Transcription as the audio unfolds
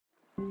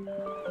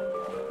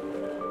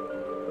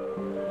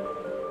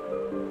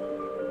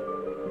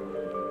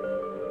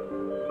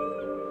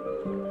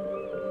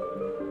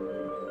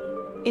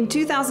In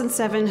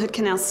 2007, Hood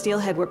Canal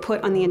steelhead were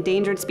put on the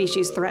endangered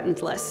species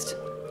threatened list.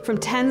 From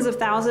tens of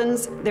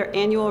thousands, their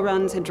annual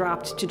runs had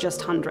dropped to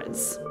just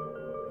hundreds.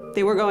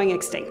 They were going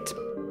extinct.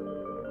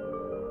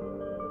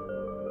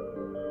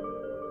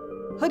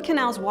 Hood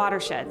Canal's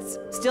watersheds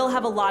still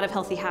have a lot of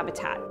healthy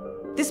habitat.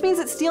 This means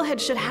that steelhead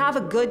should have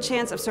a good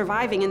chance of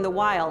surviving in the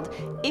wild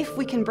if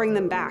we can bring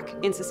them back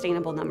in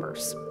sustainable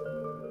numbers.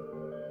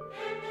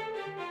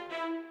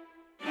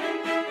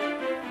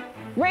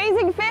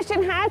 Raising fish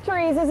in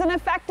hatcheries is an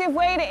effective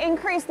way to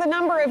increase the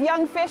number of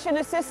young fish in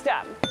a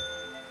system.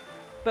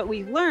 But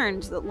we've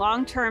learned that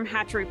long-term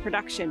hatchery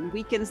production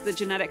weakens the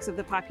genetics of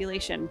the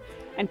population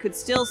and could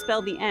still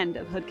spell the end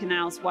of Hood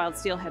Canal's wild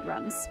steelhead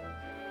runs.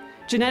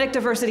 Genetic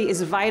diversity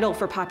is vital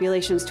for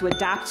populations to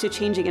adapt to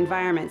changing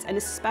environments and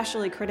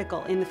especially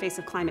critical in the face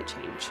of climate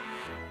change.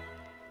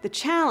 The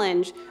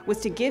challenge was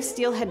to give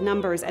steelhead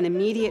numbers an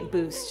immediate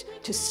boost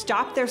to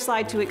stop their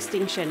slide to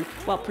extinction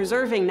while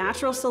preserving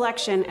natural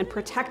selection and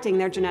protecting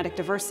their genetic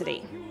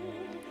diversity.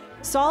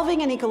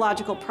 Solving an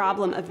ecological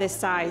problem of this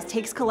size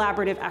takes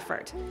collaborative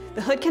effort.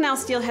 The Hood Canal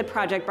Steelhead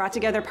Project brought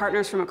together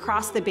partners from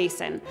across the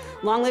basin: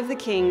 Long Live the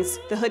Kings,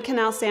 the Hood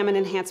Canal Salmon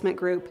Enhancement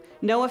Group,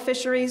 NOAA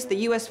Fisheries, the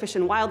U.S. Fish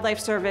and Wildlife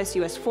Service,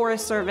 U.S.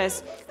 Forest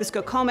Service, the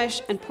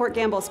Skokomish and Port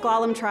Gamble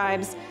Sklallam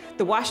tribes,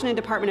 the Washington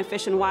Department of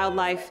Fish and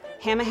Wildlife,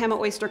 Hamma Hamma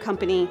Oyster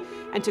Company,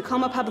 and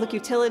Tacoma Public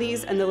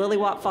Utilities and the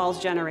Lilliwatt Falls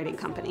Generating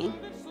Company.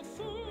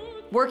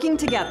 Working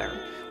together,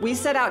 we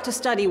set out to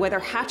study whether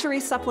hatchery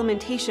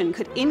supplementation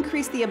could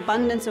increase the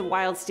abundance of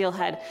wild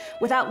steelhead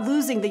without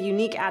losing the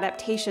unique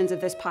adaptations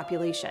of this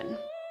population.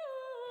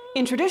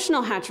 In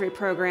traditional hatchery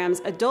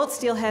programs, adult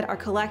steelhead are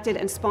collected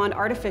and spawned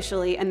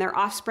artificially, and their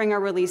offspring are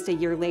released a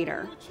year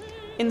later.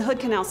 In the Hood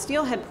Canal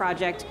Steelhead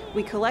Project,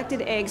 we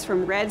collected eggs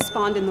from reds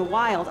spawned in the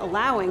wild,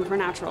 allowing for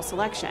natural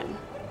selection.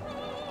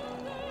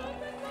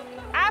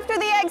 After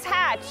the eggs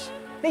hatch,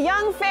 the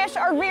young fish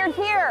are reared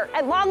here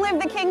at Long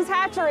Live the King's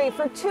hatchery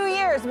for 2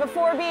 years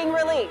before being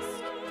released.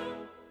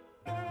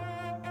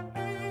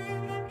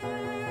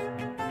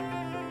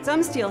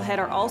 Some steelhead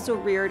are also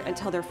reared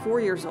until they're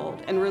 4 years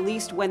old and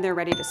released when they're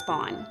ready to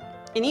spawn.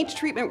 In each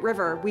treatment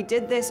river, we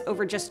did this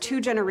over just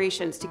 2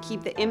 generations to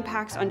keep the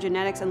impacts on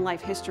genetics and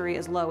life history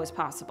as low as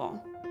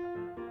possible.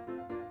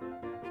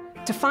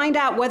 To find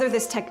out whether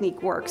this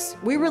technique works,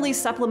 we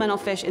released supplemental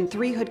fish in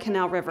 3 Hood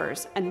Canal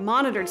rivers and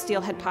monitored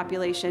steelhead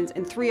populations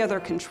in 3 other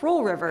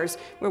control rivers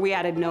where we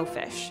added no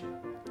fish.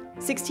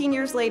 16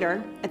 years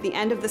later, at the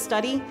end of the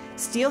study,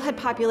 steelhead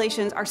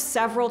populations are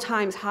several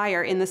times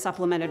higher in the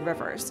supplemented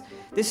rivers.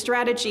 This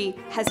strategy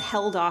has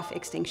held off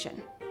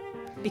extinction.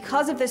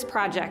 Because of this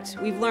project,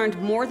 we've learned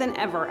more than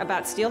ever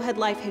about steelhead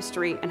life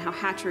history and how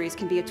hatcheries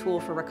can be a tool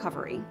for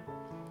recovery.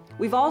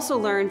 We've also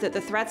learned that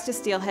the threats to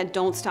steelhead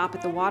don't stop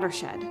at the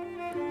watershed.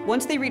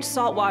 Once they reach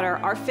saltwater,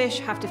 our fish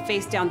have to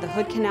face down the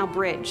Hood Canal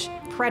Bridge,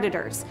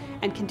 predators,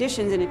 and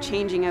conditions in a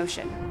changing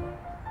ocean.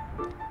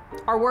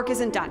 Our work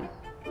isn't done.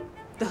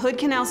 The Hood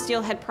Canal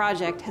Steelhead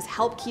Project has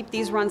helped keep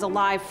these runs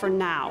alive for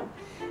now,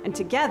 and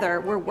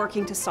together we're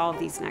working to solve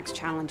these next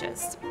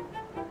challenges.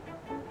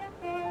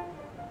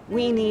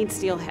 We need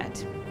steelhead,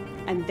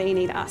 and they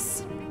need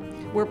us.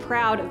 We're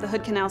proud of the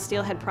Hood Canal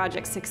Steelhead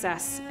Project's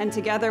success, and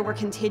together we're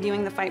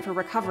continuing the fight for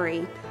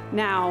recovery,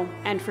 now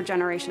and for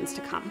generations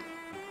to come.